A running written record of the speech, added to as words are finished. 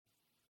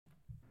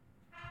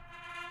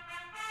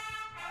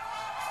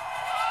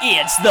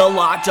It's the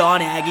Locked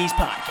On Aggies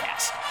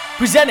podcast,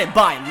 presented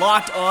by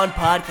Locked On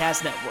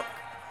Podcast Network,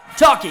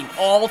 talking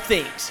all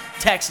things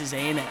Texas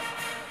A&M.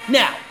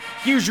 Now,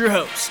 here's your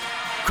host,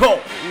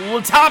 Cole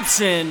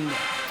Thompson.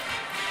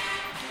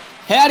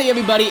 Howdy,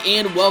 everybody,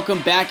 and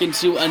welcome back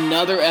into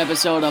another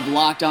episode of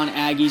Locked On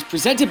Aggies,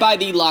 presented by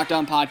the Locked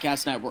On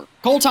Podcast Network.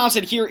 Cole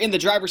Thompson here in the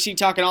driver's seat,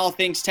 talking all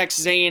things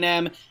Texas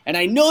A&M, and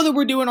I know that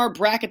we're doing our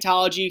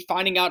bracketology,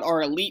 finding out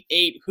our Elite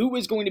Eight, who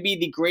is going to be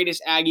the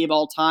greatest Aggie of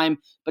all time,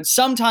 but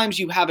sometimes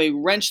you have a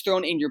wrench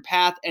thrown in your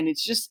path, and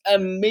it's just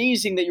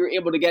amazing that you're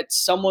able to get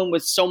someone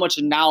with so much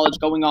knowledge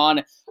going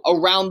on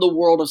around the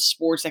world of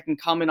sports that can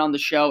come in on the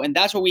show, and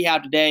that's what we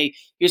have today.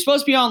 He was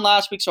supposed to be on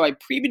last week, so I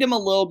previewed him a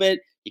little bit.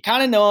 You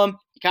kind of know him.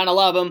 You kind of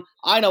love him.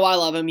 I know I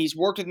love him. He's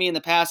worked with me in the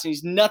past, and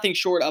he's nothing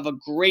short of a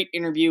great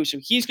interview. So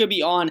he's going to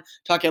be on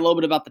talking a little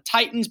bit about the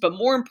Titans, but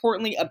more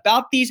importantly,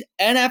 about these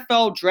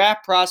NFL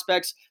draft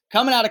prospects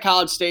coming out of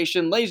College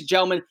Station. Ladies and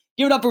gentlemen,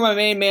 give it up for my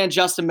main man,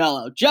 Justin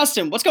Mello.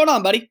 Justin, what's going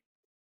on, buddy?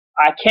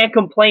 I can't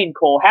complain,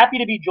 Cole. Happy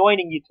to be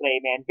joining you today,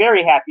 man.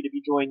 Very happy to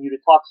be joining you to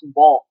talk some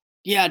ball.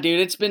 Yeah, dude,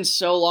 it's been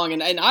so long.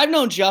 And I've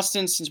known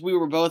Justin since we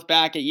were both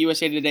back at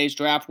USA Today's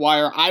Draft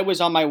Wire. I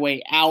was on my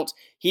way out.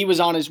 He was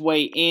on his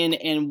way in.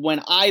 And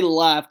when I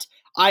left,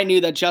 I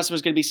knew that Justin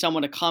was going to be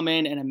someone to come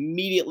in and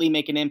immediately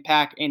make an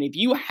impact. And if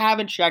you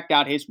haven't checked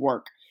out his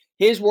work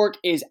is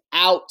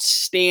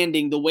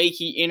outstanding. The way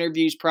he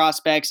interviews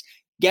prospects,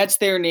 gets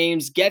their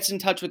names, gets in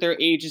touch with their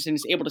agents, and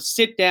is able to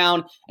sit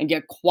down and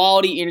get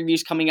quality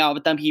interviews coming out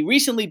with them. He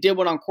recently did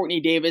one on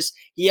Courtney Davis.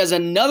 He has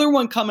another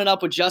one coming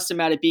up with Justin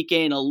Madubuike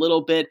in a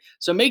little bit.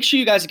 So make sure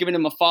you guys are giving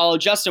him a follow.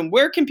 Justin,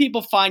 where can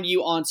people find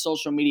you on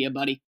social media,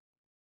 buddy?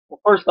 Well,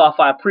 first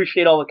off, I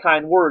appreciate all the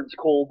kind words,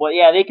 Cole. But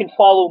yeah, they can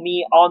follow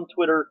me on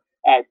Twitter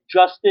at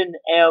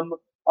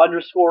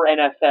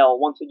JustinM_NFL.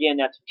 Once again,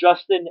 that's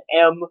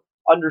JustinM_NFL.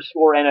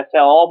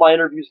 All my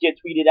interviews get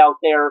tweeted out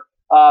there.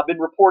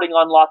 Been reporting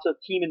on lots of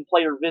team and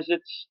player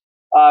visits.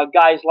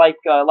 Guys like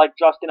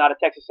Justin out of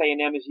Texas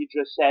A&M, as you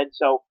just said.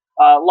 So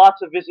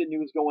lots of visit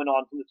news going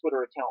on from the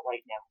Twitter account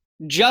right now.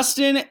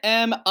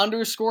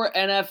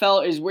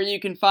 JustinM_NFL is where you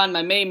can find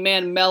my main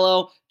man,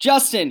 Mello.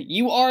 Justin,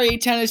 you are a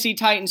Tennessee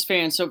Titans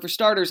fan. So for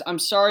starters, I'm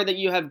sorry that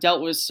you have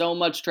dealt with so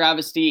much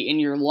travesty in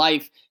your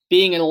life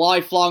being a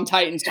lifelong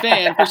Titans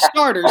fan, for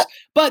starters.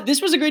 But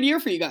this was a good year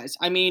for you guys.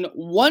 I mean,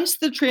 once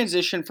the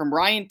transition from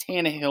Ryan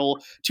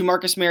Tannehill to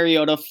Marcus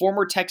Mariota,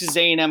 former Texas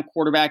A&M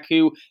quarterback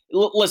who,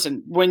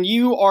 listen, when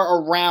you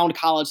are around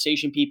College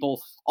Station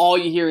people, all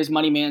you hear is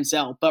Money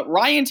Manziel. But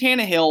Ryan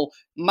Tannehill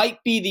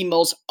might be the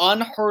most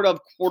unheard of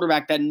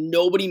quarterback that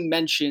nobody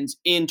mentions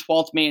in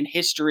 12th man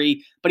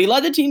history. But he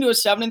led the team to a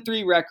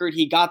 7-3 record.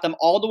 He got them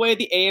all the way to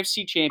the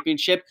AFC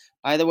Championship.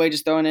 By the way,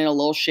 just throwing in a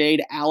little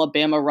shade,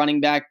 Alabama running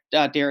back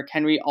Derrick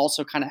Henry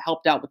also kind of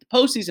helped out with the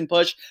postseason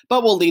push,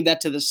 but we'll leave that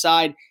to the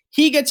side.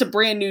 He gets a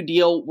brand new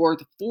deal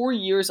worth 4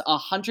 years,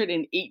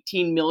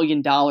 $118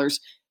 million.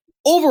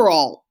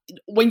 Overall,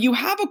 when you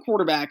have a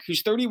quarterback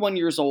who's 31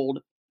 years old,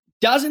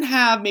 doesn't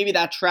have maybe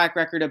that track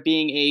record of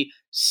being a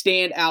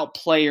standout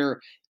player,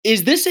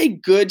 is this a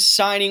good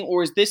signing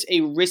or is this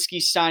a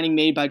risky signing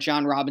made by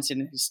John Robinson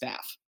and his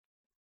staff?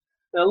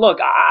 Now, look,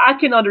 I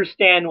can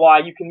understand why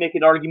you can make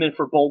an argument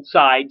for both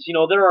sides. You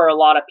know, there are a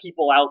lot of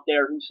people out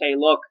there who say,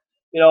 look,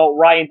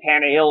 Ryan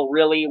Tannehill,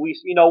 really, we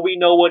know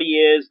what he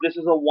is. This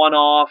is a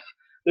one-off.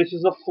 This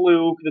is a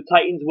fluke. The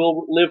Titans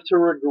will live to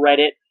regret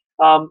it.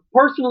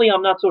 Personally,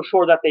 I'm not so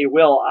sure that they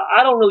will.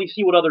 I don't really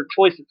see what other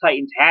choice the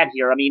Titans had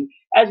here. I mean,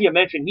 as you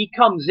mentioned, he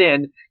comes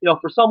in,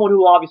 for someone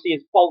who obviously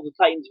has followed the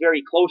Titans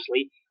very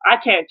closely. I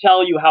can't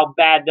tell you how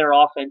bad their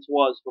offense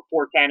was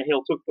before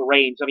Tannehill took the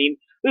reins. I mean,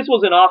 this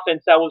was an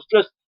offense that was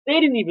just, they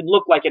didn't even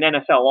look like an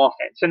NFL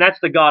offense, and that's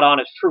the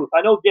God-honest truth.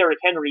 I know Derrick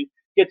Henry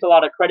gets a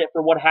lot of credit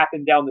for what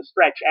happened down the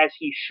stretch, as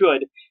he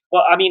should.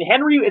 But, I mean,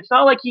 Henry, it's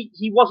not like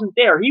he wasn't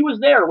there. He was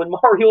there when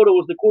Mariota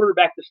was the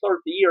quarterback to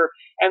start the year,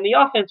 and the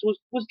offense was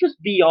just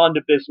beyond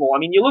abysmal. I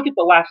mean, you look at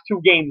the last two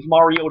games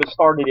Mariota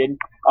started in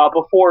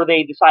before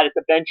they decided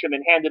to bench him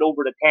and hand it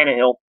over to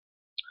Tannehill.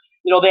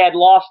 They had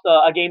lost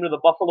a game to the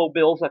Buffalo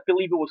Bills. I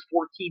believe it was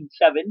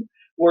 14-7,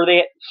 where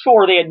they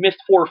had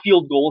missed 4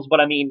 field goals, but,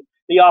 I mean,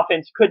 the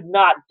offense could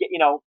not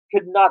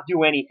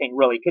do anything,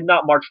 really, could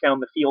not march down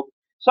the field.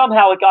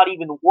 Somehow it got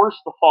even worse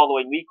the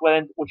following week,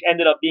 which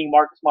ended up being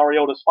Marcus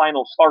Mariota's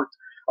final start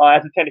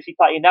as a Tennessee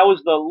Titan. That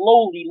was the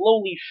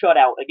lowly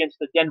shutout against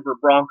the Denver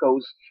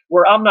Broncos,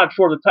 where I'm not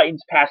sure the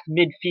Titans passed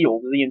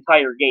midfield the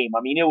entire game.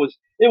 I mean, it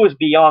was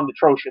beyond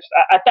atrocious.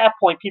 At that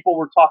point, people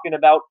were talking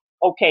about,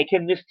 okay,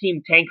 can this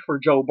team tank for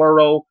Joe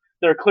Burrow?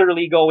 They're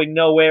clearly going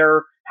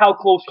nowhere. How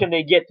close can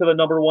they get to the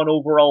number 1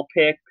 overall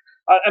pick?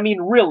 I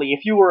mean, really,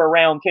 if you were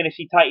around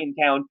Tennessee Titan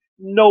Town,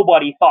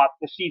 nobody thought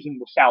the season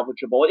was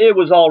salvageable. It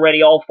was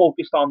already all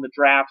focused on the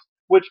draft,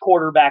 which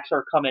quarterbacks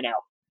are coming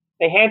out.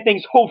 They hand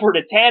things over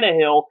to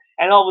Tannehill,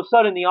 and all of a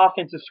sudden the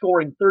offense is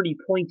scoring 30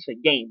 points a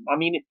game. I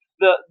mean,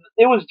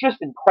 it was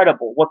just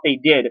incredible what they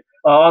did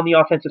on the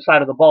offensive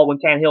side of the ball when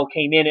Tannehill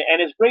came in.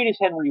 And as great as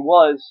Henry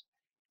was,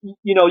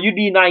 you'd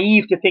be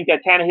naive to think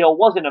that Tannehill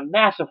wasn't a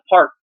massive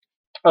part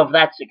of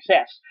that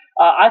success.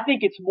 I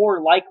think it's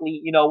more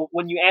likely,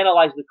 when you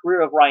analyze the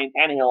career of Ryan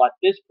Tannehill at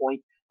this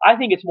point, I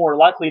think it's more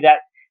likely that,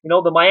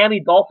 the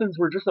Miami Dolphins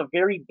were just a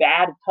very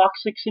bad,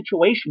 toxic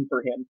situation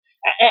for him.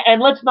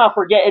 And let's not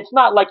forget, it's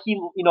not like he,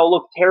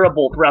 looked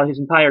terrible throughout his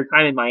entire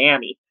time in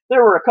Miami.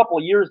 There were a couple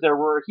of years there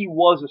where he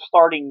was a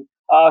starting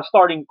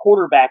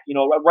quarterback,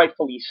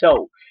 rightfully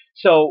so.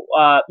 So,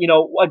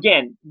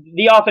 again,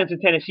 the offense in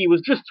Tennessee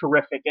was just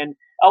terrific. And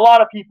a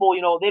lot of people,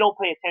 they don't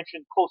pay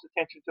close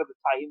attention to the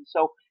Titans.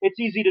 So it's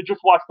easy to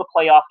just watch the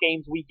playoff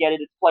games. We get it.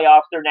 It's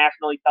playoffs. They're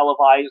nationally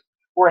televised.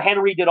 Where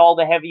Henry did all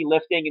the heavy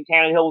lifting and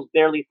Tannehill was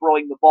barely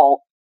throwing the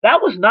ball.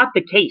 That was not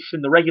the case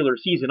in the regular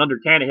season under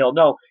Tannehill.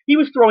 No, he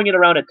was throwing it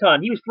around a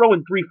ton. He was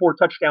throwing 3-4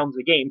 touchdowns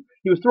a game.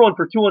 He was throwing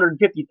for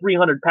 250,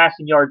 300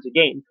 passing yards a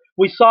game.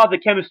 We saw the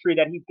chemistry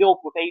that he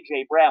built with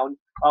A.J. Brown.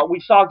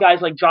 We saw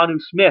guys like Jonnu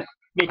Smith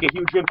make a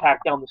huge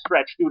impact down the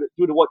stretch due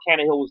to what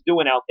Tannehill was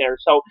doing out there.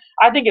 So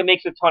I think it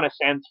makes a ton of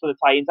sense for the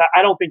Titans.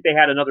 I don't think they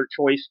had another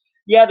choice.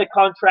 Yeah, the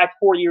contract,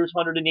 4 years,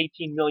 $118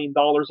 million.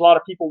 A lot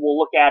of people will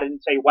look at it and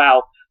say,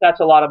 wow, that's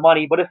a lot of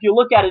money. But if you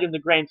look at it in the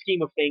grand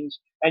scheme of things,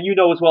 and you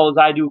know as well as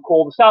I do,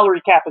 Cole, the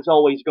salary cap is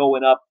always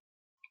going up.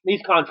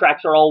 These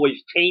contracts are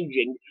always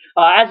changing.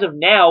 As of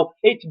now,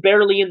 it's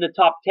barely in the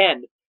top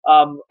 10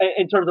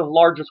 in terms of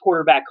largest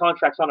quarterback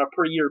contracts on a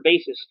per-year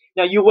basis.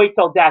 Now, you wait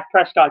till Dak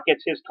Prescott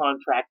gets his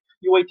contract.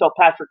 You wait till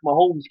Patrick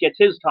Mahomes gets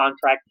his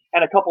contract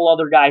and a couple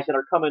other guys that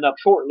are coming up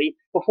shortly.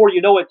 Before you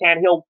know it,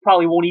 Tannehill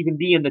probably won't even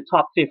be in the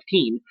top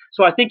 15.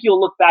 So I think you'll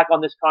look back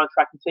on this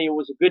contract and say it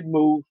was a good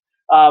move.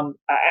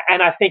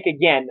 And I think,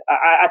 again,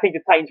 I think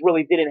the Titans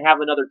really didn't have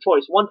another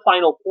choice. One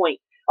final point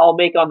I'll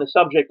make on the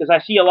subject is I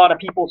see a lot of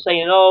people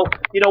saying,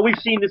 we've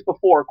seen this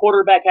before.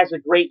 Quarterback has a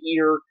great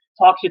year,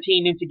 talks a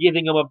team into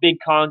giving him a big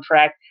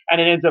contract, and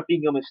it ends up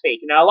being a mistake.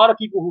 Now, a lot of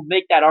people who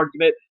make that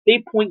argument,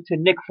 they point to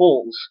Nick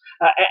Foles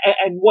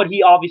and what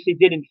he obviously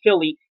did in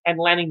Philly and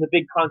landing the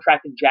big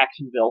contract in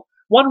Jacksonville.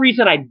 One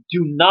reason I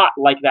do not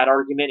like that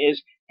argument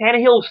is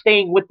Tannehill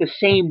staying with the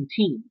same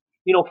team.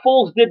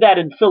 Foles did that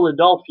in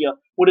Philadelphia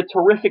with a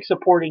terrific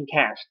supporting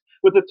cast,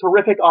 with a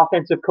terrific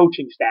offensive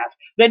coaching staff.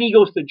 Then he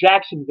goes to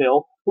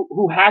Jacksonville,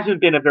 who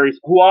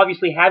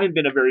obviously haven't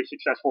been a very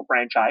successful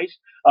franchise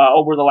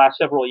over the last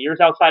several years,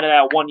 outside of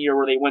that 1 year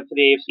where they went to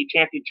the AFC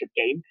Championship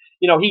game.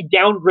 He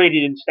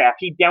downgraded in staff,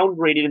 he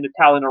downgraded in the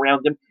talent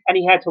around him, and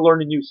he had to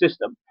learn a new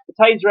system. The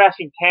Titans are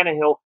asking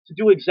Tannehill to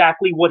do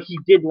exactly what he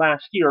did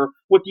last year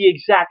with the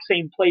exact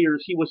same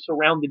players he was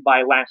surrounded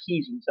by last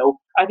season. So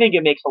I think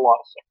it makes a lot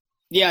of sense.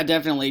 Yeah,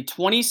 definitely.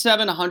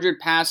 2,700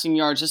 passing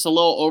yards, just a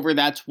little over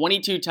that.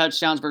 22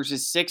 touchdowns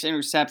versus 6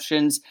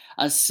 interceptions.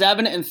 A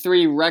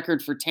 7-3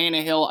 record for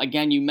Tannehill.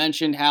 Again, you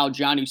mentioned how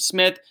Jonnu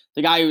Smith,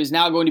 the guy who is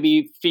now going to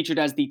be featured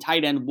as the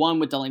tight end 1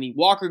 with Delaney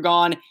Walker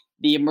gone.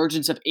 The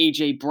emergence of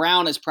A.J.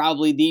 Brown as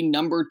probably the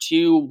number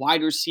 2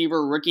 wide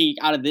receiver rookie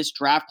out of this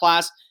draft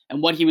class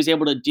and what he was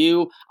able to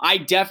do. I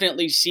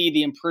definitely see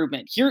the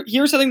improvement.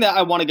 Here's something that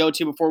I want to go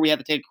to before we have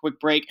to take a quick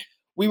break.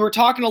 We were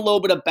talking a little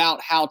bit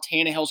about how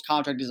Tannehill's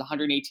contract is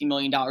 $118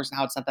 million and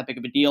how it's not that big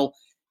of a deal.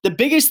 The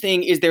biggest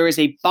thing is there is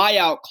a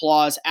buyout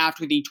clause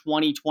after the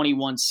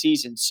 2021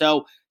 season.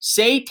 So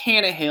say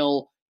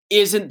Tannehill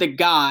isn't the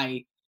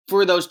guy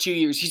for those 2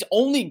 years. He's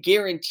only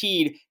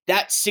guaranteed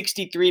that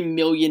 $63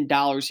 million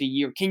a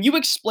year. Can you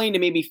explain to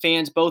maybe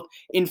fans both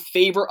in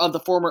favor of the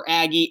former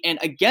Aggie and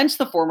against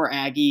the former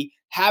Aggie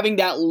having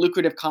that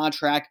lucrative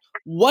contract,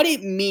 what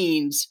it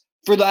means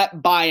for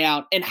that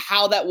buyout and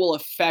how that will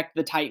affect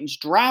the Titans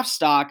draft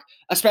stock,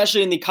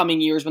 especially in the coming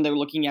years when they're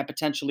looking at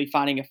potentially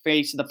finding a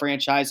face of the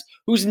franchise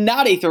who's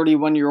not a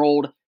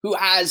 31-year-old, who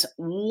has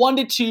 1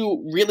 to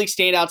 2 really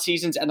standout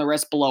seasons and the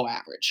rest below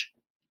average.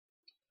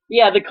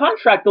 Yeah, the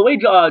contract, the way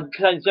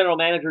general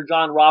manager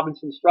John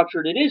Robinson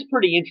structured it is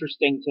pretty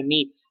interesting to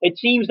me. It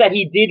seems that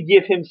he did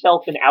give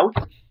himself an out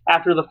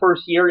after the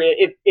first year.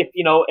 If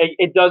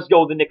it does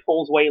go the Nick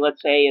Foles way,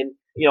 let's say, and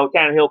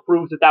Tannehill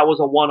proves that was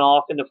a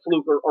one-off and a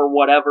fluke or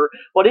whatever.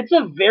 But it's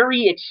a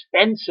very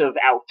expensive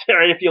out,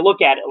 right, if you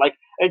look at it. Like,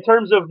 in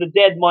terms of the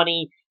dead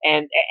money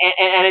and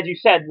as you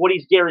said, what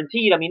he's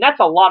guaranteed, I mean,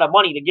 that's a lot of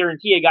money to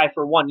guarantee a guy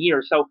for 1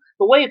 year. So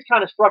the way it's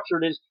kind of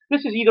structured is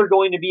this is either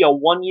going to be a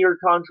 1-year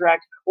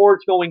contract or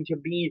it's going to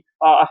be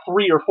a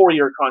 3 or 4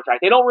 year contract.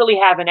 They don't really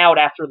have an out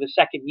after the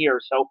second year.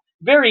 So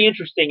very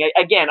interesting.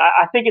 Again,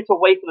 I think it's a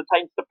way for the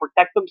Titans to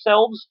protect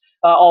themselves,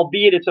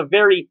 albeit it's a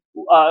very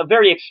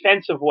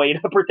expensive way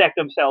to protect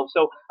themselves.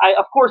 So,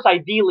 of course,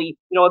 ideally,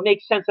 it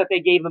makes sense that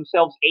they gave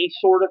themselves a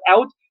sort of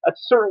out.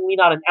 It's certainly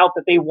not an out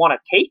that they want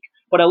to take,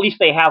 but at least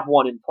they have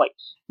one in place.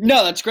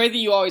 No, that's great that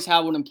you always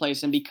have one in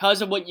place. And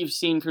because of what you've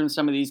seen from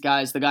some of these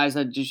guys, the guys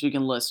that just you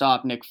can list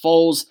off, Nick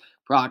Foles,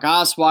 Brock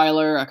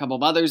Osweiler, a couple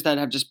of others that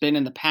have just been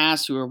in the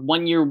past who are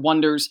 1-year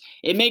wonders,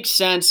 it makes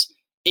sense.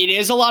 It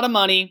is a lot of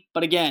money,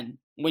 but again,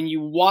 when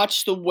you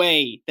watch the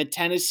way that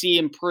Tennessee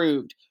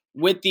improved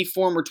with the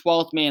former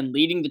 12th man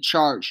leading the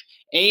charge,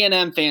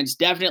 A&M fans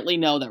definitely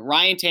know that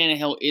Ryan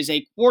Tannehill is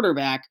a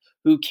quarterback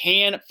who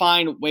can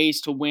find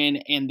ways to win,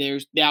 and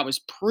that was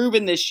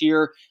proven this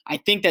year. I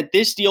think that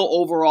this deal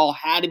overall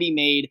had to be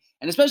made,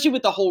 and especially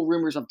with the whole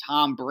rumors of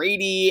Tom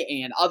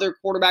Brady and other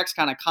quarterbacks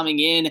kind of coming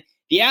in,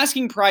 the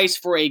asking price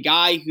for a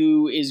guy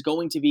who is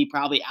going to be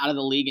probably out of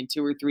the league in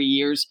 2 or 3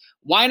 years,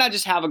 why not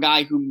just have a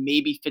guy who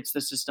maybe fits the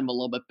system a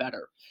little bit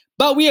better?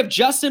 But we have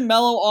Justin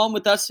Mello on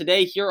with us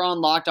today here on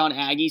Locked On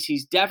Aggies.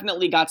 He's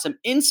definitely got some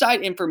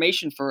inside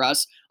information for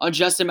us on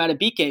Justin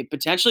Madubuike,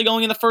 potentially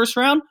going in the first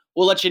round.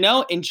 We'll let you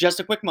know in just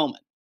a quick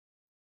moment.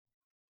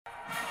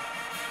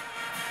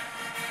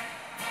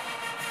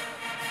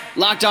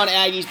 Locked On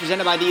Aggies,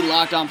 presented by the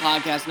Locked On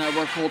Podcast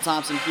Network. Cole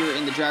Thompson here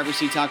in the driver's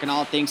seat talking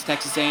all things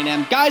Texas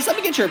A&M. Guys, let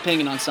me get your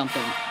opinion on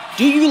something.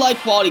 Do you like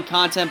quality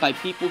content by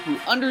people who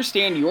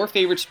understand your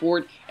favorite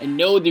sport and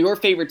know your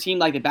favorite team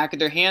like the back of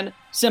their hand?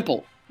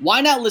 Simple.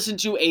 Why not listen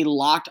to a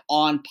Locked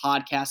On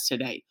podcast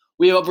today?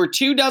 We have over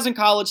 24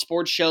 college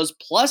sports shows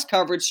plus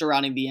coverage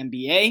surrounding the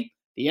NBA,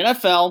 the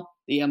NFL,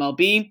 the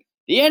MLB,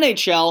 the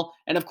NHL,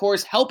 and of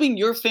course, helping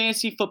your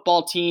fantasy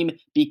football team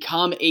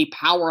become a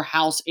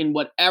powerhouse in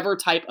whatever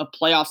type of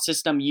playoff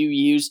system you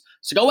use.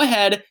 So go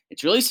ahead.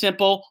 It's really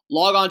simple.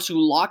 Log on to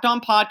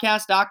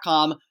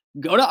lockedonpodcast.com,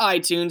 go to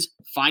iTunes,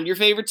 find your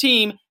favorite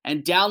team,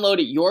 and download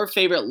your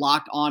favorite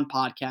Locked On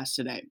podcast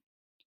today.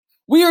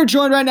 We are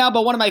joined right now by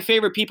one of my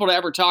favorite people to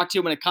ever talk to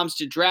when it comes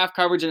to draft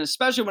coverage, and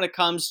especially when it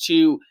comes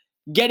to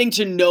getting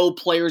to know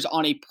players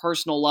on a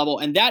personal level,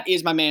 and that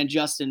is my man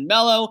Justin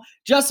Mello.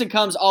 Justin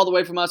comes all the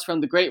way from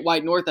the Great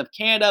White North of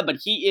Canada, but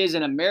he is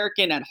an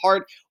American at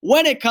heart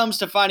when it comes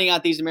to finding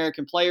out these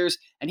American players,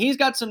 and he's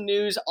got some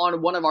news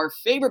on one of our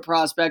favorite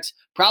prospects,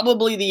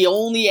 probably the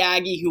only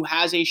Aggie who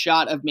has a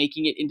shot of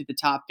making it into the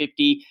top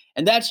 50,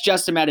 and that's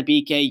Justin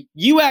Madubuike.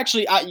 You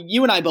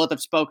and I both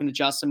have spoken to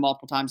Justin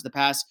multiple times in the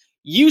past.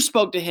 You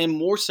spoke to him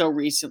more so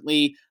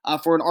recently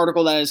for an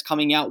article that is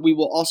coming out. We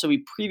will also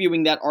be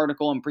previewing that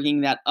article and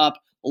bringing that up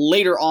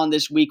later on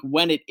this week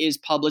when it is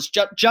published.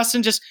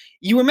 Justin,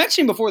 you were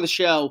mentioning before the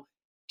show,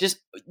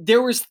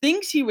 there was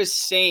things he was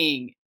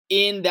saying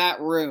in that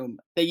room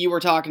that you were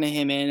talking to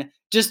him in.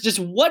 Just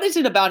what is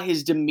it about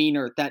his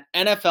demeanor that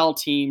NFL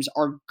teams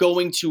are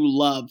going to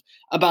love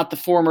about the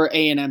former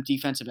A&M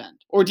defensive end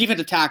or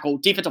defensive tackle,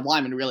 defensive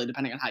lineman, really,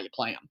 depending on how you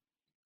play him?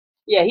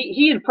 Yeah,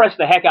 he impressed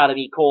the heck out of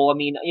me, Cole. I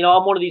mean,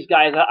 I'm one of these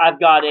guys. I've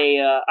got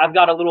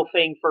a little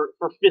thing for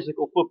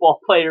physical football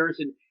players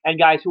and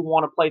guys who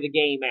want to play the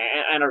game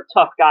and are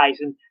tough guys.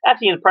 And that's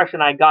the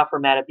impression I got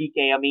from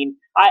Madubuike. I mean,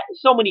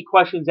 so many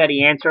questions that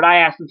he answered. I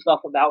asked him stuff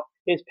about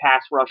his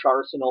pass rush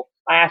arsenal.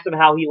 I asked him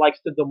how he likes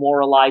to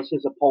demoralize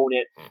his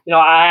opponent.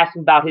 I asked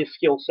him about his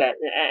skill set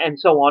and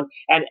so on.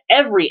 And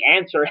every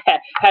answer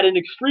had an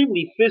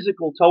extremely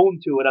physical tone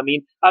to it. I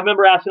mean, I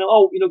remember asking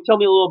him, tell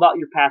me a little about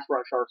your pass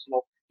rush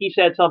arsenal. He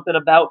said something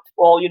about,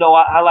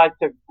 I like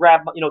to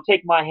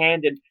take my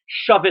hand and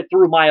shove it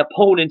through my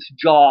opponent's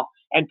jaw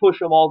and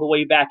push him all the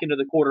way back into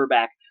the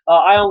quarterback.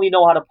 I only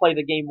know how to play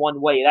the game one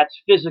way. That's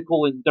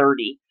physical and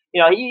dirty.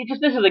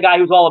 This is a guy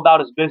who's all about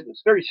his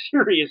business. Very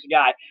serious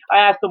guy. I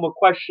asked him a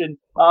question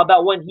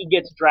about when he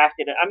gets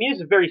drafted. I mean,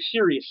 he's a very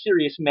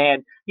serious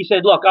man. He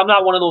said, look, I'm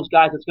not one of those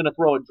guys that's going to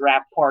throw a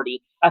draft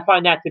party. I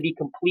find that to be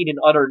complete and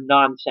utter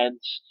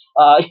nonsense.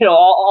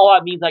 All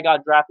that means I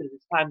got drafted is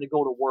it's time to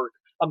go to work.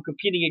 I'm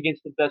competing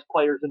against the best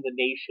players in the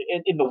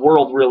nation, in the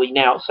world really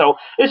now. So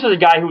this is a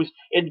guy who's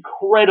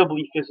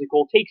incredibly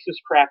physical, takes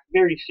his craft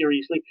very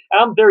seriously,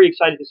 and I'm very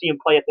excited to see him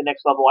play at the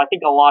next level. I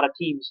think a lot of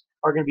teams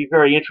are going to be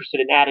very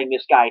interested in adding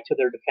this guy to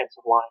their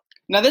defensive line.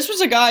 Now, this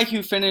was a guy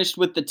who finished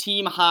with the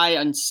team high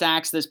on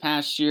sacks this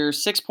past year,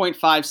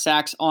 6.5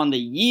 sacks on the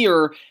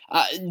year.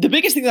 The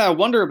biggest thing that I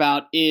wonder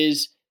about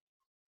is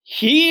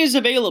he is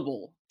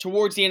available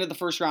towards the end of the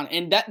first round.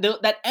 And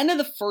that end of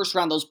the first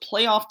round, those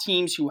playoff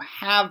teams who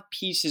have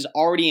pieces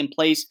already in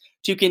place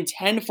to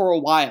contend for a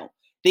while,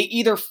 they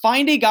either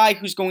find a guy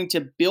who's going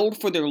to build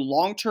for their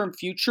long-term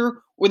future,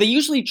 or they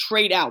usually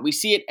trade out. We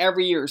see it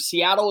every year.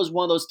 Seattle is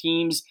one of those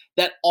teams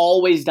that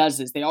always does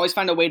this. They always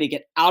find a way to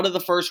get out of the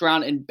first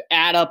round and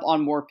add up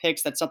on more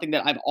picks. That's something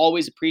that I've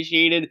always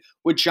appreciated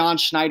with John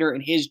Schneider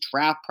and his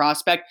draft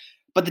prospect.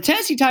 But the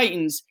Tennessee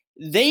Titans,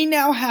 they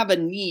now have a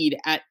need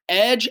at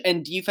edge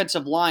and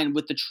defensive line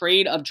with the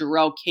trade of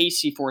Jurrell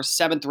Casey for a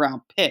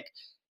 7th-round pick.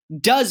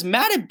 Does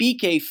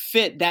Madubuike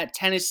fit that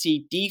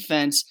Tennessee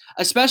defense,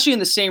 especially in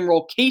the same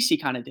role Casey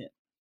kind of did?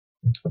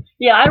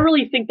 Yeah, I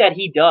really think that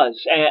he does.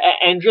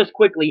 And just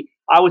quickly,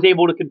 I was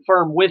able to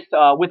confirm with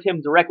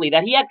him directly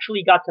that he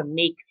actually got to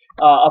make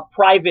a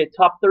private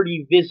top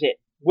 30 visit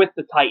with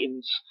the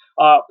Titans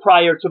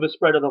prior to the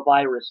spread of the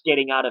virus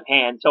getting out of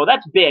hand. So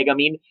that's big. I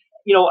mean,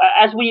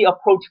 as we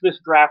approach this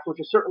draft, which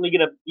is certainly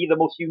going to be the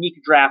most unique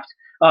draft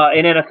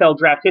in NFL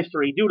draft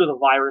history due to the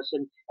virus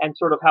and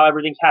sort of how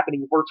everything's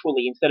happening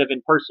virtually instead of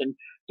in person,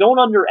 don't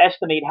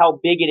underestimate how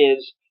big it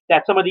is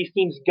that some of these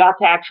teams got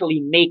to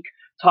actually make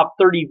top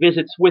 30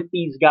 visits with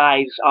these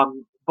guys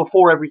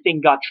before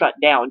everything got shut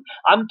down.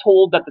 I'm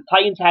told that the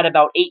Titans had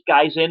about 8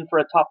 guys in for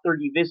a top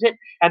 30 visit,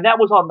 and that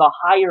was on the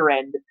higher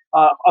end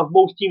of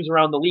most teams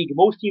around the league.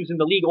 Most teams in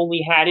the league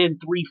only had in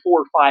 3,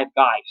 4, 5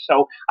 guys.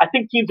 So I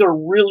think teams are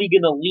really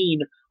going to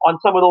lean on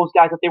some of those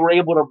guys that they were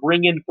able to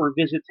bring in for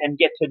visits and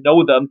get to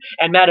know them.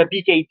 And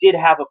Madubuike did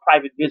have a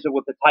private visit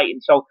with the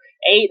Titans. So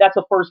A, that's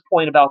a first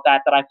point about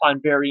that I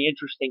find very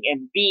interesting.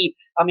 And B,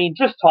 I mean,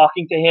 just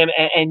talking to him,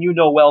 and you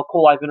know well,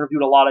 Cole, I've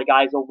interviewed a lot of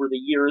guys over the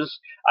years.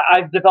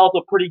 I've developed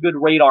a pretty good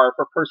radar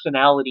for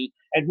personality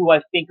and who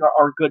I think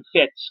are good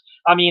fits.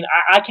 I mean,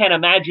 I can't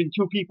imagine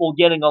two people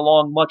getting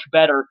along much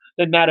better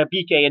than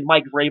Madubuike and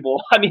Mike Vrabel.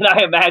 I mean,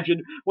 I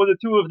imagine when the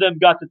two of them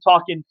got to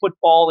talking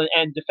football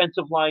and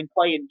defensive line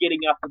play and getting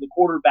after the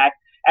quarterback,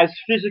 as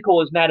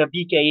physical as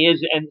Madubuike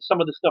is and some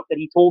of the stuff that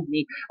he told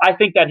me, I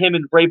think that him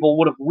and Vrabel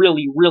would have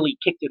really, really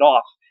kicked it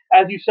off.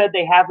 As you said,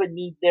 they have a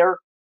need there.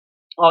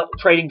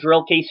 Trading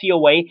Jurrell Casey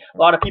away. A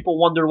lot of people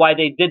wonder why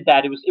they did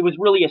that. It was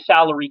really a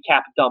salary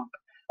cap dump.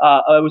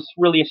 It was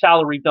really a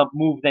salary dump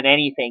move than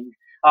anything.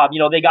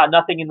 They got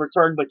nothing in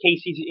return, but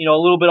Casey's, a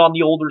little bit on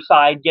the older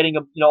side, getting,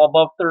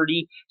 above 30.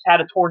 He's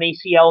had a torn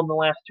ACL in the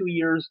last 2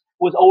 years,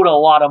 was owed a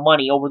lot of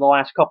money over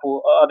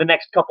the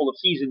next couple of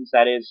seasons,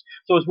 that is.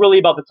 So it's really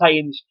about the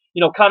Titans,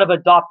 kind of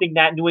adopting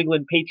that New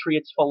England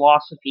Patriots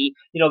philosophy.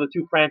 The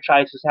two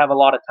franchises have a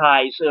lot of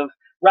ties of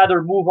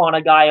rather move on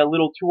a guy a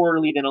little too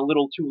early than a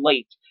little too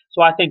late.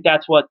 So I think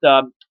that's what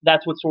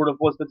sort of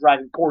was the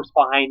driving force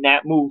behind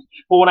that move.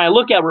 But when I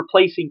look at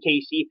replacing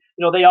Casey,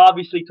 they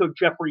obviously took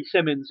Jeffrey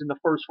Simmons in the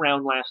first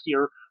round last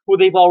year, who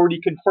they've already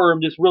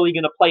confirmed is really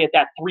going to play at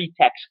that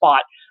 3-tech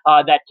spot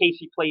that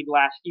Casey played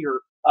last year.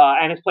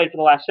 And has played for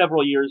the last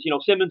several years.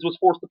 Simmons was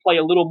forced to play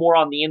a little more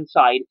on the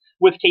inside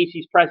with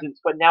Casey's presence,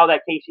 but now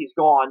that Casey's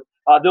gone,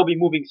 they'll be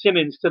moving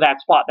Simmons to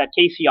that spot that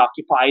Casey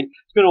occupied.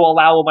 It's going to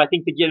allow him, I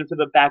think, to get into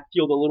the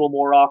backfield a little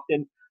more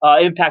often,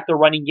 impact the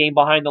running game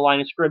behind the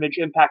line of scrimmage,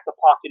 impact the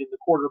pocket and the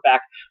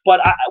quarterback. But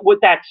with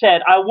that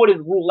said, I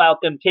wouldn't rule out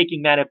them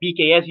taking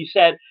Madubuike. As you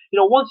said,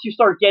 once you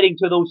start getting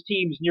to those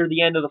teams near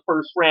the end of the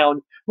first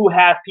round who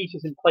have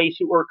pieces in place,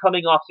 who are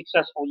coming off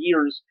successful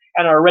years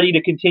and are ready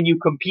to continue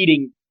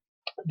competing,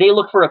 they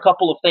look for a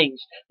couple of things.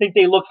 I think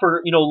they look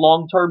for,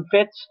 long-term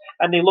fits,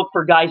 and they look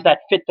for guys that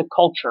fit the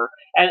culture.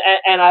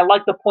 And I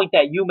like the point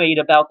that you made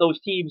about those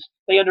teams.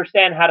 They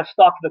understand how to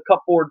stock the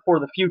cupboard for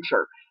the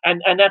future.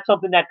 And that's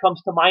something that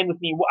comes to mind with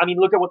me. I mean,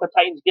 look at what the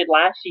Titans did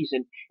last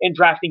season in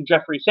drafting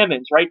Jeffrey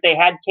Simmons, right? They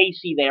had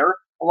Casey there.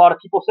 A lot of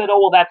people said, oh,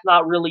 well, that's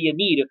not really a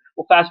need.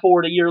 Well, fast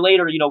forward a year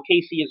later,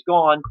 Casey is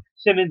gone.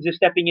 Simmons is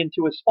stepping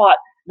into his spot.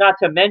 Not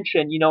to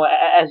mention,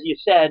 as you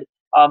said,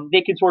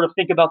 they can sort of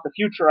think about the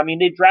future. I mean,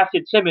 they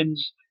drafted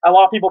Simmons. A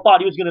lot of people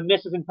thought he was going to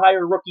miss his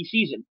entire rookie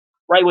season,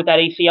 right, with that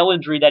ACL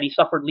injury that he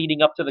suffered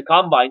leading up to the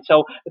combine.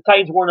 So the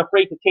Titans weren't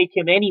afraid to take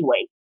him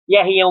anyway.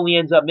 Yeah, he only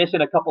ends up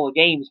missing a couple of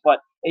games, but,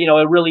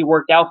 it really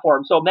worked out for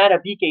him. So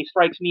Madubuike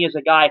strikes me as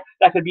a guy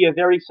that could be a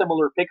very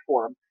similar pick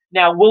for him.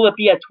 Now, will it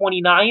be at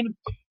 29?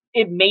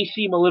 It may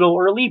seem a little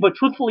early, but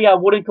truthfully, I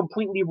wouldn't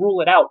completely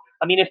rule it out.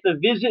 I mean, if the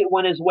visit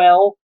went as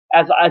well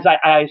as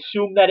I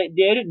assume that it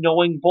did,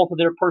 knowing both of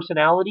their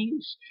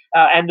personalities,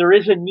 and there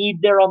is a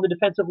need there on the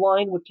defensive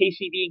line with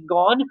Casey being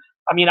gone,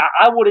 I mean,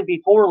 I wouldn't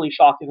be thoroughly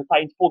shocked if the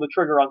Titans pull the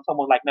trigger on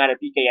someone like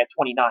Madubuike at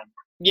 29.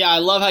 Yeah, I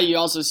love how you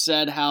also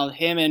said how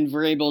him and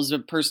Vrabel's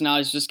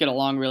personalities just get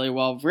along really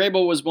well.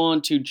 Vrabel was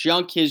willing to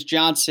junk his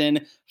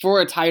Johnson for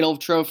a title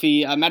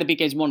trophy.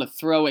 Madubuike is willing to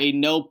throw a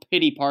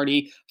no-pity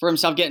party for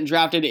himself getting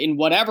drafted in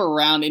whatever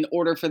round in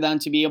order for them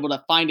to be able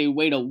to find a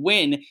way to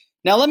win.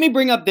 Now, let me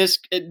bring up this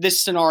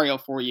scenario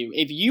for you.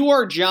 If you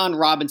are Jon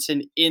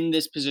Robinson in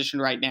this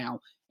position right now,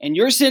 and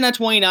you're sitting at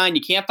 29,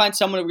 you can't find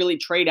someone to really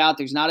trade out.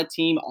 There's not a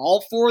team.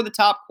 All 4 of the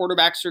top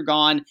quarterbacks are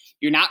gone.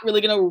 You're not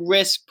really going to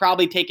risk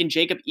probably taking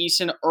Jacob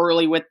Eason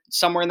early with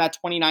somewhere in that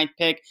 29th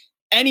pick.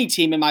 Any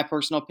team, in my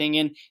personal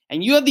opinion.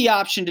 And you have the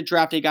option to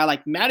draft a guy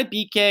like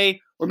Madubuike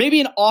or maybe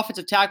an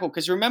offensive tackle.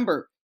 Because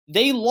remember,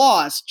 they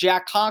lost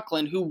Jack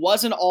Conklin, who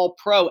was an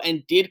all-pro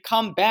and did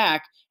come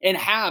back and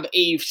have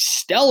a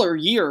stellar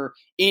year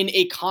in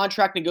a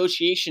contract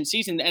negotiation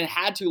season and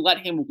had to let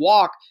him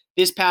walk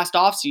this past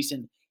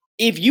offseason.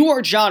 If you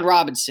are Jon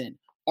Robinson,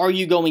 are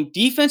you going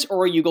defense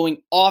or are you going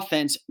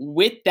offense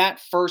with that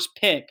first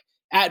pick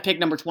at pick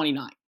number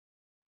 29?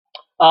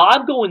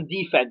 I'm going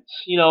defense,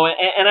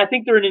 and I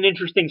think they're in an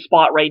interesting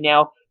spot right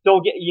now.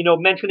 Don't get,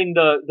 mentioning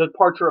the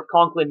departure of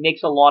Conklin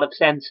makes a lot of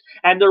sense.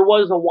 And there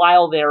was a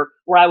while there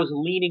where I was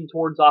leaning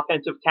towards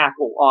offensive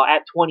tackle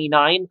at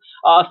 29.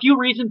 A few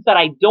reasons that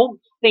I don't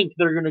think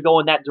they're going to go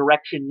in that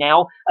direction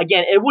now.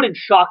 Again, it wouldn't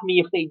shock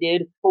me if they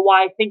did, but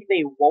why I think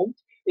they won't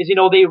is,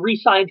 they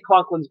re-signed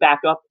Conklin's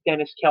backup,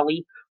 Dennis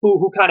Kelly,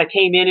 who kind of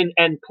came in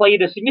and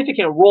played a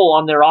significant role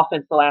on their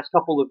offense the last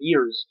couple of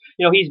years.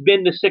 He's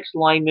been the 6th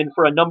lineman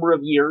for a number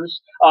of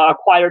years,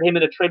 acquired him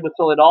in a trade with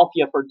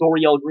Philadelphia for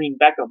Dorial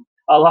Green-Beckham.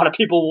 A lot of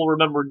people will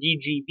remember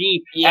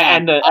DGB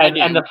and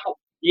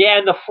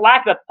the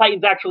flack that the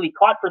Titans actually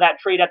caught for that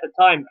trade at the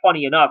time.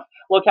 Funny enough,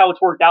 look how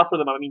it's worked out for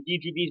them. I mean,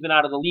 DGB's been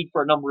out of the league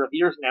for a number of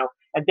years now,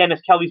 and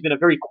Dennis Kelly's been a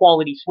very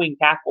quality swing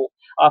tackle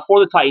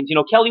for the Titans.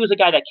 Kelly was a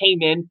guy that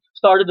came in,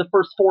 started the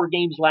first 4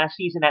 games last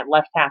season at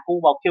left tackle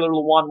while Taylor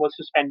Lewan was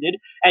suspended,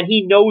 and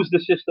he knows the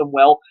system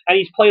well, and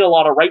he's played a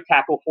lot of right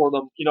tackle for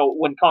them,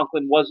 when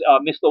Conklin was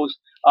missed those,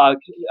 I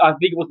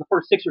think it was the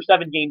first 6 or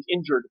 7 games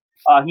injured.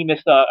 He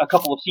missed a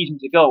couple of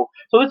seasons ago.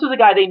 So this is a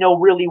guy they know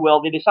really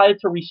well. They decided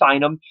to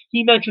re-sign him.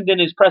 He mentioned in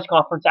his press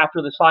conference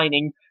after the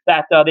signing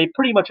that they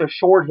pretty much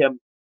assured him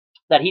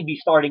that he'd be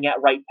starting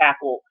at right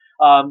tackle.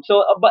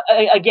 But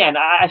again,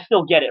 I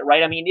still get it,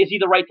 right? I mean, is he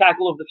the right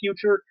tackle of the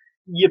future?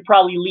 You'd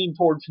probably lean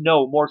towards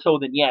no more so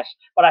than yes.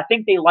 But I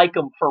think they like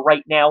him for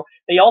right now.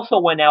 They also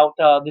went out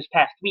this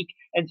past week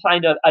and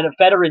signed a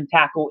veteran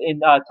tackle in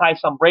Ty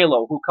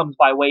Sombrello, who comes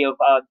by way of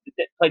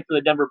played for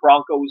the Denver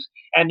Broncos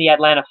and the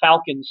Atlanta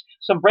Falcons.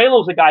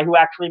 Sombrello's a guy who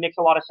actually makes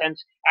a lot of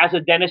sense as a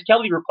Dennis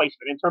Kelly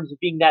replacement in terms of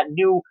being that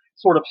new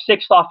sort of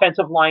sixth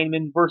offensive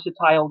lineman,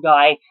 versatile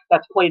guy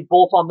that's played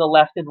both on the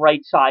left and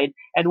right side.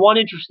 And one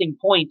interesting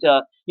point,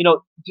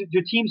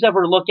 do teams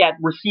ever look at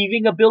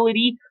receiving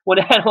ability when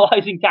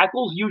analyzing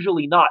tackles?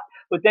 Usually not.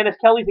 But Dennis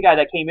Kelly's the guy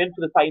that came in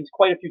for the Titans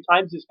quite a few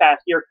times this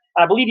past year.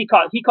 And I believe he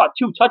caught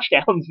 2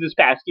 touchdowns this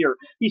past year.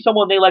 He's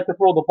someone they like to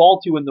throw the ball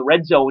to in the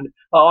red zone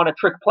on a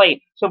trick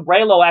play.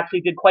 Sombrello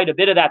actually did quite a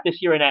bit of that this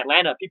year in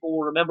Atlanta. People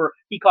will remember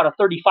he caught a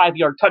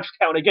 35-yard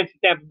touchdown against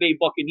the Tampa Bay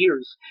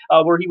Buccaneers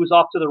where he was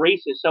off to the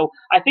races. So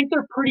I think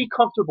they're pretty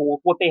comfortable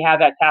with what they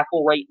have at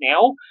tackle right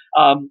now.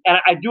 And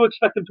I do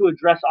expect them to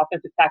address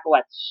offensive tackle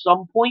at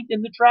some point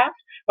in the draft,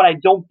 but I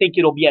don't think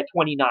it'll be at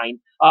 29.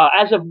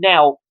 As of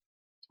now,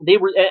 they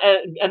were,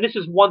 and this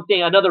is one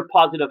thing, another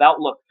positive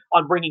outlook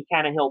on bringing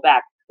Tannehill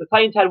back. The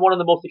Titans had one of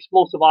the most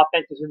explosive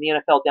offenses in the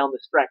NFL down the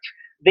stretch.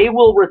 They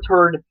will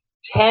return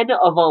 10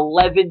 of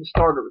 11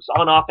 starters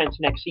on offense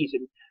next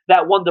season.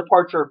 That one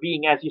departure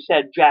being, as you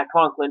said, Jack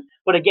Conklin,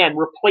 but again,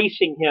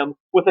 replacing him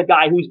with a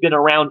guy who's been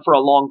around for a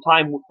long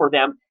time for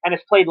them and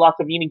has played lots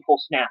of meaningful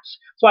snaps.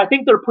 So I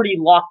think they're pretty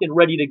locked and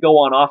ready to go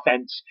on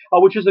offense,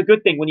 which is a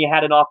good thing when you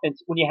have an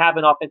offense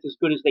as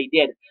good as they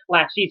did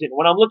last season.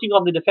 When I'm looking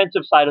on the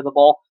defensive side of the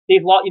ball,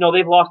 they've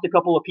lost a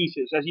couple of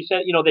pieces. As you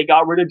said, they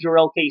got rid of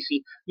Jarrell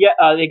Casey.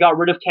 Yeah, they got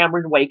rid of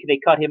Cameron Wake. They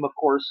cut him, of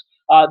course.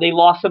 They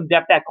lost some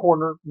depth at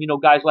corner,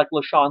 guys like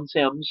LaShawn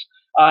Sims.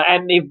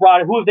 And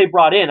who have they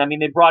brought in? I mean,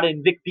 they brought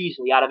in Vic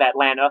Beasley out of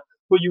Atlanta,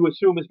 who you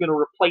assume is going to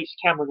replace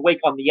Cameron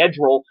Wake on the edge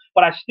role.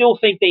 But I still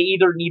think they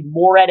either need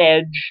more at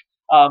edge,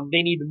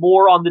 they need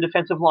more on the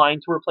defensive line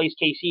to replace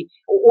Casey,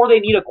 or they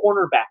need a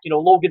cornerback.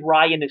 Logan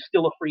Ryan is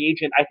still a free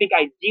agent. I think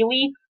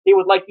ideally they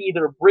would like to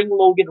either bring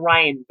Logan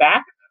Ryan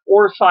back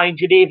or sign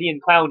Jadeveon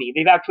Clowney.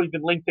 They've actually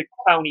been linked to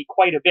Clowney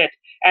quite a bit,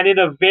 and in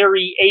a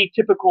very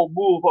atypical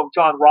move of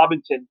John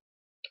Robinson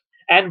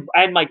and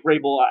Mike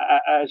Vrabel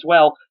as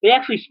well. They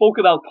actually spoke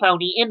about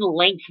Clowney in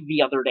length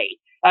the other day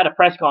at a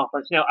press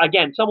conference. Now,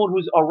 again, someone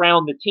who's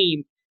around the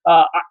team,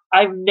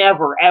 I've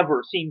never,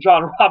 ever seen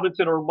John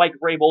Robinson or Mike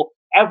Vrabel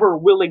ever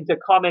willing to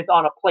comment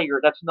on a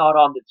player that's not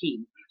on the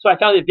team. So I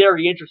found it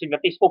very interesting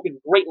that they spoke in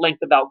great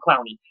length about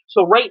Clowney.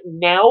 So right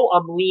now,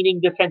 I'm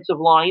leaning defensive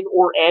line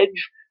or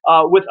edge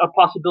with a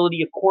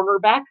possibility of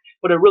cornerback,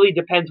 but it really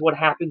depends what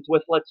happens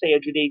with, let's say, a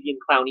Jadeveon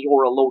Clowney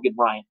or a Logan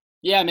Ryan.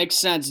 Yeah, makes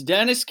sense.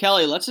 Dennis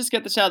Kelly, let's just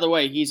get this out of the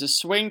way. He's a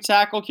swing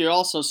tackle. He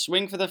also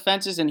swing for the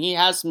fences, and he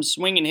has some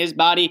swing in his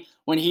body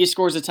when he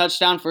scores a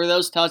touchdown for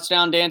those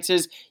touchdown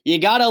dances. You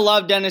got to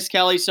love Dennis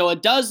Kelly, so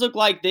it does look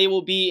like they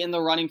will be in the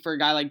running for a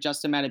guy like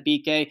Justin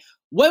Madubuike.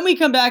 When we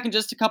come back in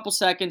just a couple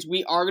seconds,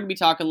 we are going to be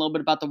talking a little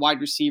bit about the wide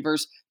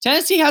receivers.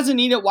 Tennessee has a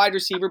need at wide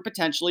receiver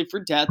potentially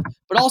for depth,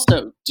 but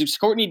also, does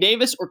Courtney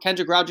Davis or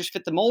Kendrick Rogers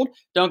fit the mold?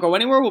 Don't go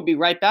anywhere. We'll be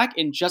right back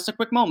in just a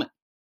quick moment.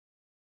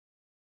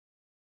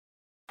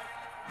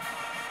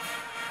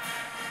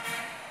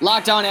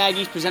 Locked On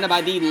Aggies, presented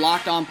by the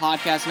Locked On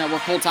Podcast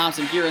Network. Cole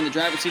Thompson here in the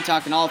driver's seat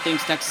talking all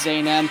things Texas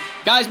A&M.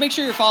 Guys, make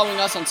sure you're following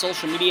us on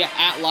social media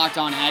at Locked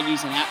On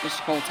Aggies and at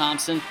Mr. Cole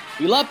Thompson.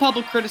 We love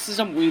public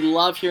criticism. We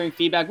love hearing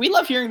feedback. We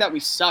love hearing that we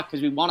suck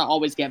because we want to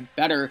always get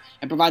better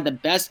and provide the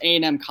best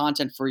A&M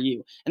content for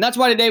you. And that's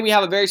why today we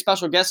have a very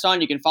special guest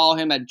on. You can follow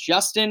him at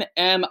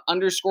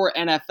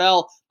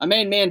JustinM_NFL. My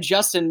main man,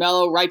 Justin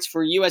Mello, writes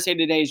for USA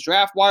Today's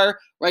Draft Wire,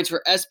 writes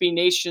for SB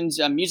Nation's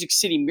Music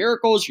City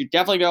Miracles. You're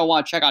definitely going to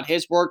want to check out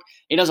his work.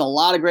 He does a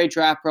lot of great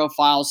draft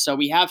profiles, so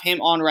we have him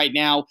on right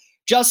now.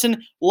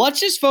 Justin, let's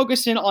just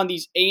focus in on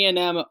these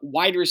A&M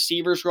wide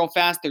receivers real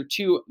fast. They're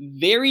two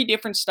very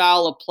different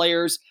style of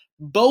players.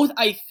 Both,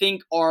 I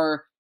think,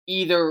 are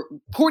either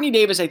Courtney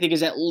Davis, I think,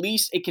 is at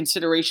least a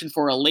consideration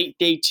for a late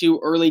day 2,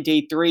 early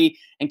day 3.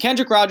 And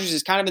Kendrick Rogers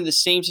is kind of in the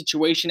same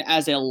situation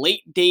as a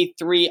late day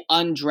 3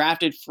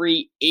 undrafted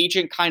free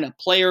agent kind of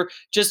player.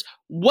 Just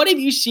what have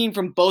you seen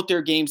from both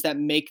their games that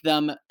make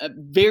them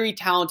very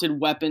talented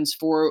weapons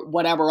for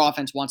whatever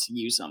offense wants to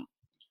use them?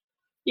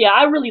 Yeah,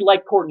 I really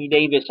like Courtney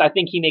Davis. I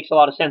think he makes a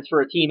lot of sense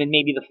for a team in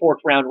maybe the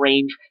fourth round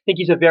range. I think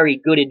he's a very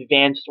good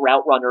advanced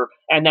route runner,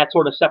 and that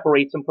sort of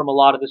separates him from a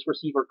lot of this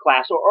receiver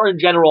class, or in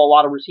general, a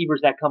lot of receivers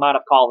that come out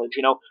of college.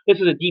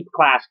 This is a deep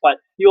class, but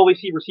you always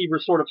see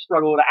receivers sort of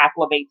struggle to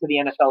acclimate to the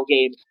NFL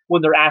game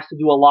when they're asked to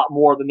do a lot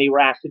more than they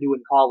were asked to do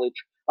in college.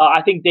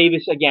 I think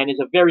Davis again is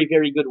a very,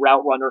 very good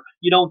route runner.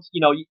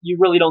 You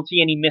really don't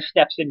see any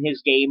missteps in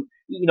his game.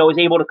 Is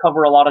able to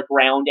cover a lot of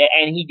ground,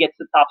 and he gets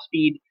the top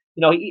speed.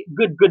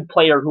 Good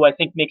player who I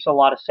think makes a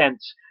lot of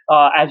sense,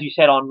 as you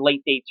said, on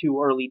late day 2,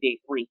 early day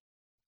 3.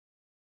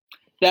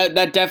 That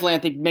definitely, I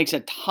think, makes a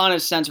ton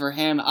of sense for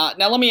him.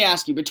 Now, let me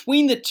ask you,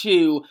 between the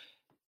two,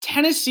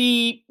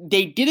 Tennessee,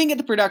 they didn't get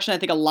the production I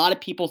think a lot of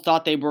people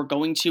thought they were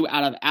going to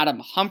out of Adam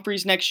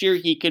Humphries next year.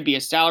 He could be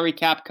a salary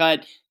cap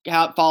cut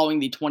following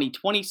the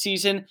 2020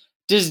 season.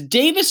 Does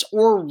Davis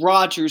or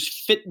Rodgers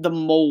fit the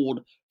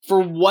mold for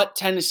what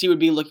Tennessee would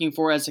be looking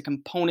for as a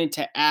component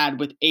to add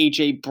with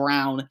A.J.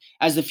 Brown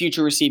as the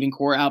future receiving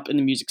core out in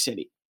the Music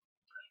City?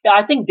 Yeah,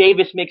 I think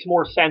Davis makes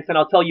more sense, and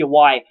I'll tell you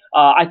why.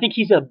 I think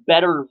he's a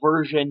better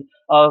version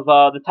of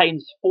the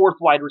Titans' fourth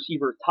wide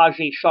receiver,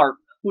 Tajae Sharpe,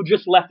 who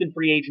just left in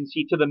free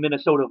agency to the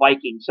Minnesota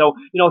Vikings. So,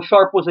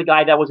 Sharpe was a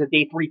guy that was an early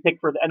day 3 pick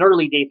for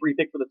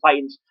the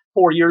Titans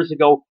 4 years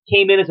ago,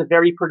 came in as a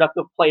very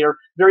productive player,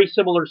 very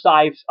similar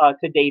size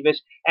to Davis,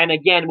 and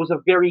again, was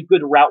a very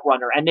good route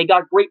runner. And they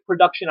got great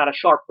production out of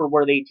Sharpe for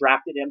where they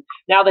drafted him.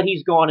 Now that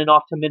he's gone and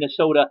off to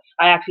Minnesota,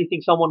 I actually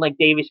think someone like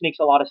Davis makes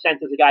a lot of sense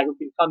as a guy who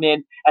can come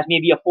in as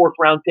maybe a fourth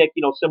round pick,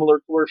 similar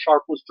to where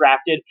Sharpe was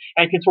drafted,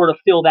 and can sort of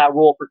fill that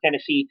role for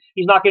Tennessee.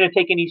 He's not going to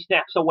take any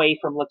snaps away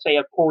from, let's say,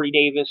 a Corey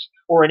Davis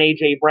or an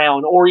A.J.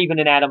 Brown or even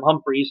an Adam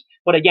Humphries.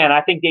 But again, I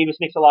think Davis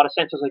makes a lot of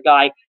sense as a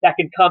guy that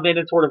can come in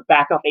and sort of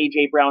back up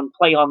A.J. Brown,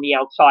 play on the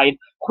outside,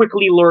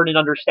 quickly learn and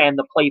understand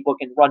the playbook,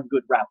 and run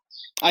good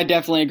routes. I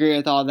definitely agree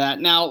with all that.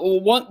 Now,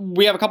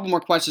 we have a couple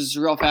more questions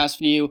real fast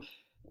for you.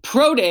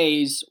 Pro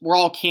days were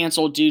all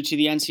canceled due to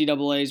the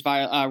NCAA's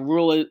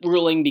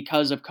ruling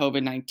because of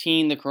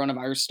COVID-19, the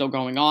coronavirus still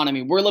going on. I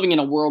mean, we're living in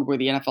a world where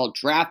the NFL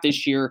draft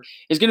this year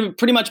is going to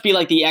pretty much be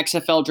like the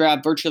XFL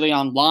draft, virtually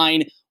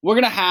online. We're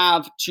going to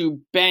have to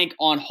bank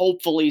on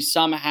hopefully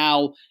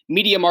somehow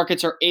media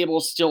markets are able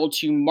still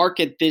to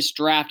market this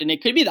draft, and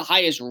it could be the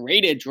highest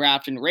rated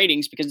draft in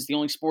ratings because it's the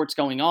only sports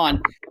going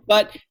on.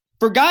 But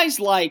for guys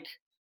like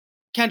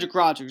Kendrick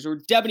Rogers or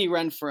Debony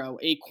Renfro,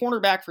 a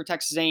cornerback for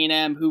Texas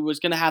A&M who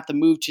was going to have to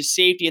move to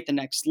safety at the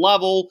next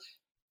level,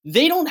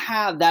 they don't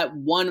have that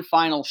one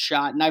final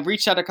shot. And I've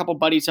reached out to a couple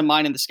buddies of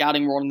mine in the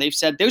scouting world, and they've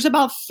said there's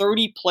about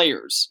 30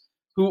 players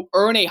who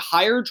earn a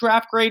higher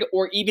draft grade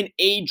or even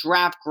a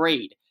draft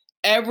grade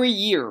every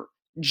year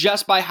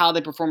just by how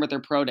they perform at their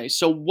pro day.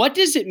 So what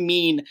does it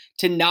mean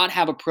to not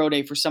have a pro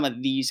day for some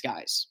of these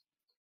guys?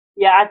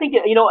 Yeah, I think,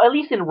 at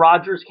least in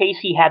Rodgers' case,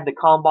 he had the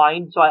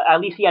combine, so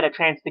at least he had a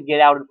chance to get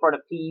out in front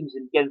of teams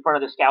and get in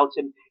front of the scouts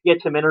and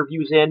get some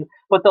interviews in.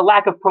 But the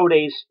lack of pro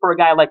days for a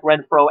guy like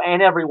Renfro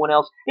and everyone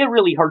else, it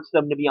really hurts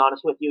them, to be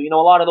honest with you. A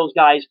lot of those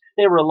guys,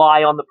 they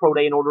rely on the pro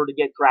day in order to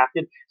get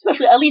drafted,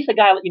 especially at least a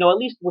guy, at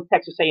least with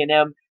Texas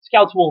A&M,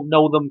 scouts will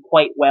know them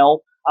quite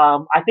well.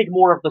 I think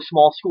more of the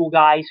small school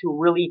guys who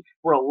really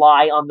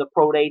rely on the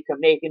pro day to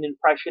make an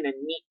impression and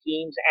meet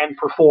teams and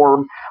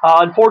perform.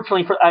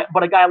 Unfortunately,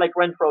 but a guy like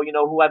Renfro,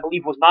 who I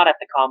believe was not at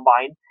the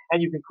combine,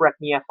 and you can correct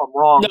me if I'm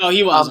wrong. No,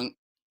 he wasn't.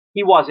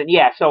 He wasn't,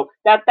 yeah. So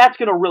that's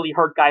going to really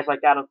hurt guys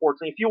like that,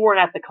 unfortunately. If you weren't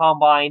at the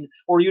Combine,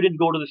 or you didn't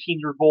go to the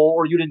Senior Bowl,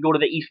 or you didn't go to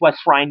the East-West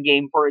Shrine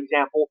game, for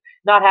example,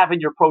 not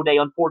having your pro day,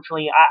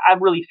 unfortunately, I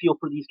really feel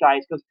for these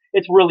guys because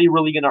it's really,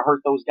 really going to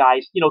hurt those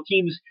guys.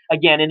 Teams,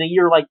 again, in a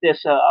year like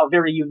this, a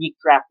very unique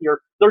draft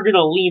year, they're going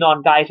to lean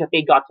on guys that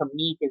they got to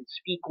meet and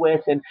speak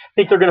with, and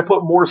think they're going to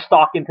put more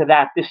stock into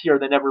that this year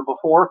than ever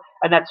before.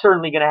 And that's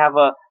certainly going to have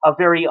a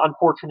very,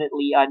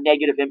 unfortunately,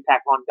 negative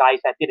impact on guys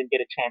that didn't get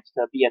a chance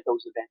to be at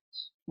those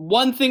events.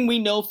 One thing we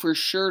know for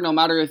sure, no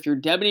matter if you're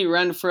Debony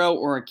Renfro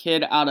or a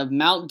kid out of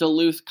Mount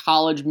Duluth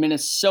College,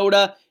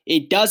 Minnesota,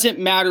 it doesn't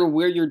matter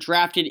where you're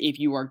drafted. If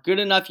you are good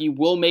enough, you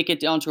will make it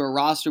down to a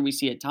roster. We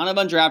see a ton of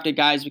undrafted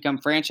guys become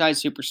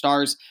franchise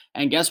superstars.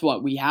 And guess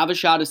what? We have a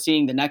shot of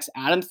seeing the next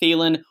Adam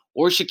Thielen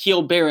or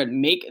Shaquille Barrett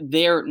make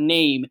their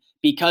name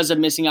because of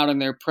missing out on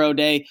their pro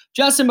day.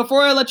 Justin,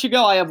 before I let you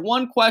go, I have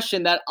one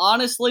question that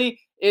honestly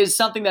is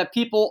something that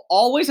people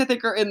always, I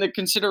think, are in the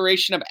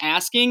consideration of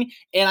asking.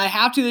 And I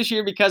have to this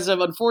year because of,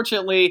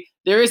 unfortunately,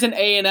 there is an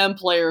A&M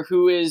player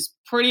who is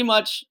pretty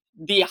much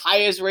the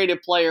highest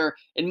rated player,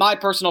 in my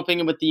personal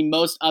opinion, with the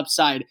most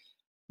upside.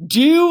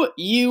 Do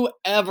you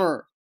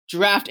ever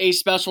draft a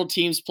special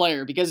teams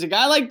player? Because a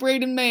guy like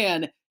Braden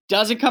Mann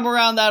doesn't come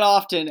around that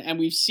often. And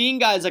we've seen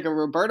guys like a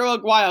Roberto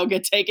Aguayo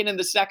get taken in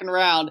the second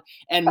round.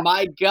 And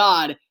my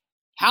God,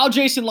 how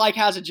Jason Licht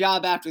has a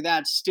job after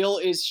that still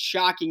is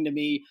shocking to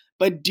me.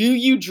 But do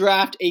you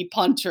draft a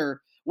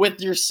punter with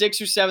your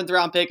 6th or 7th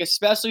round pick,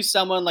 especially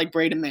someone like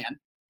Braden Mann?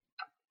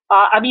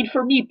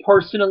 For me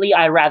personally,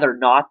 I'd rather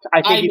not.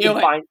 I think you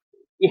can find.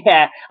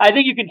 Yeah, I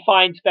think you can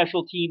find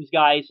special teams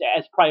guys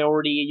as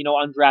priority,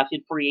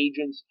 undrafted free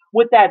agents.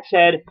 With that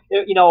said,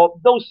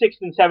 those sixth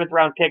and seventh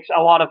round picks,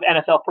 a lot of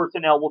NFL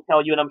personnel will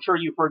tell you, and I'm sure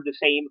you've heard the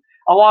same.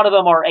 A lot of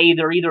them are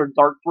they're either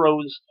dart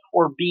throws,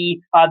 or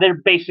B,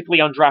 they're basically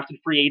undrafted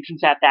free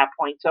agents at that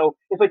point. So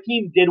if a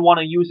team did want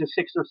to use a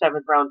sixth or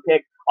seventh round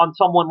pick on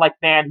someone like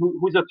Mann,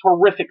 who's a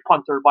terrific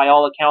punter by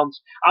all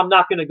accounts, I'm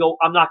not gonna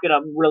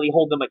really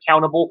hold them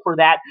accountable for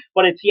that.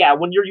 But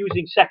when you're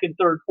using second,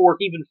 third,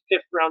 fourth, even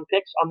fifth round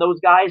picks on those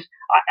guys,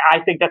 I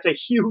think that's a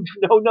huge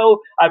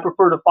no. I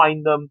prefer to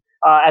find them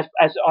as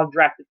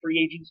undrafted free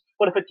agents.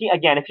 But if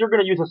you're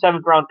going to use a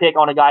seventh round pick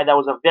on a guy that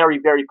was a very,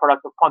 very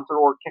productive punter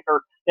or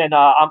kicker, then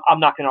I'm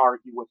not going to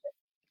argue with it.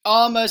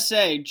 All I'm going to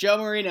say, Joe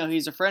Marino,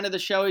 he's a friend of the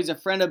show. He's a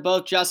friend of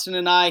both Justin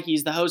and I.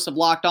 He's the host of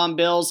Locked On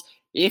Bills.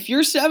 If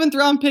your seventh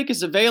round pick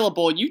is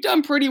available, you've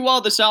done pretty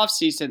well this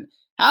offseason.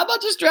 How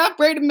about just draft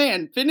Braden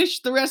Mann, finish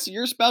the rest of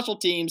your special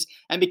teams,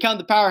 and become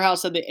the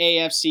powerhouse of the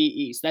AFC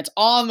East? That's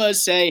all I'm going to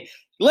say.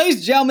 Ladies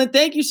and gentlemen,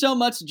 thank you so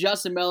much to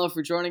Justin Mello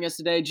for joining us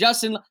today.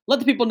 Justin, let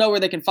the people know where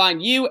they can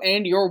find you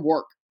and your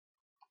work.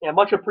 Yeah,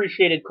 much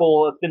appreciated,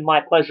 Cole. It's been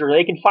my pleasure.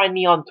 They can find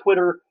me on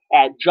Twitter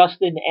at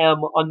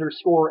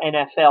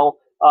JustinM_NFL.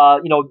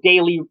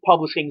 Daily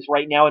publishings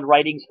right now and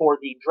writings for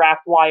the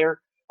Draft Wire.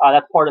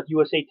 That's part of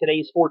USA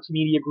Today's Sports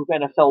Media Group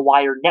NFL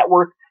Wire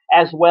Network,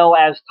 as well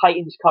as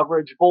Titans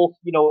coverage, both,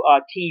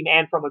 team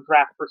and from a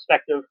draft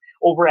perspective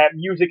over at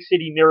Music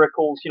City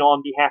Miracles,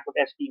 on behalf of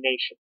SB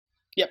Nation.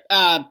 Yep.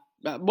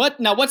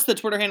 What's the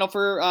Twitter handle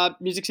for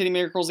Music City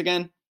Miracles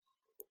again?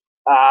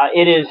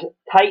 It is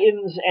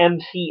Titans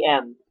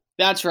MCM.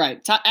 That's right.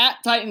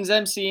 At Titans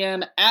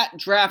MCM, at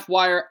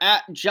DraftWire,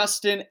 at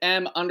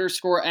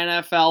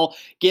JustinM_NFL.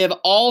 Give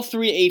all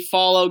three a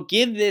follow.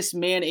 Give this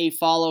man a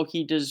follow.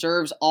 He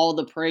deserves all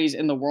the praise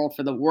in the world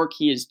for the work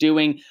he is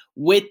doing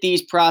with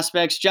these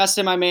prospects.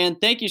 Justin, my man,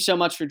 thank you so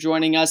much for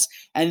joining us.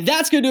 And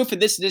that's going to do it for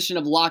this edition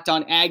of Locked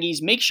On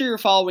Aggies. Make sure you're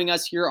following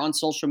us here on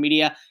social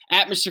media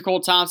at Mr.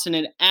 Cole Thompson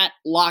and at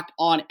Locked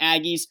On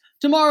Aggies.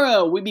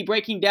 Tomorrow, we'll be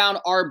breaking down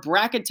our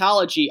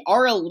bracketology.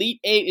 Our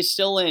Elite Eight is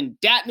still in.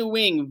 Datton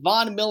Wing,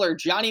 Von Miller,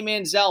 Johnny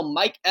Manziel,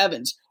 Mike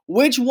Evans.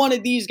 Which one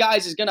of these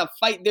guys is going to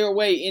fight their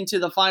way into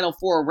the Final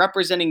Four,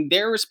 representing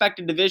their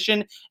respective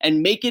division,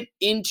 and make it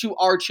into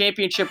our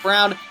championship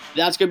round?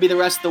 That's going to be the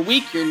rest of the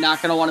week. You're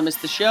not going to want to miss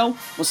the show.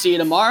 We'll see you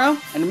tomorrow.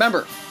 And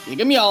remember, dig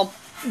 'em, y'all.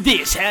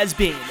 This has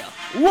been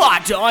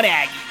Locked On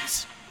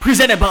Aggies,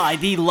 presented by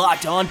the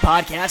Locked On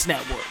Podcast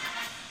Network.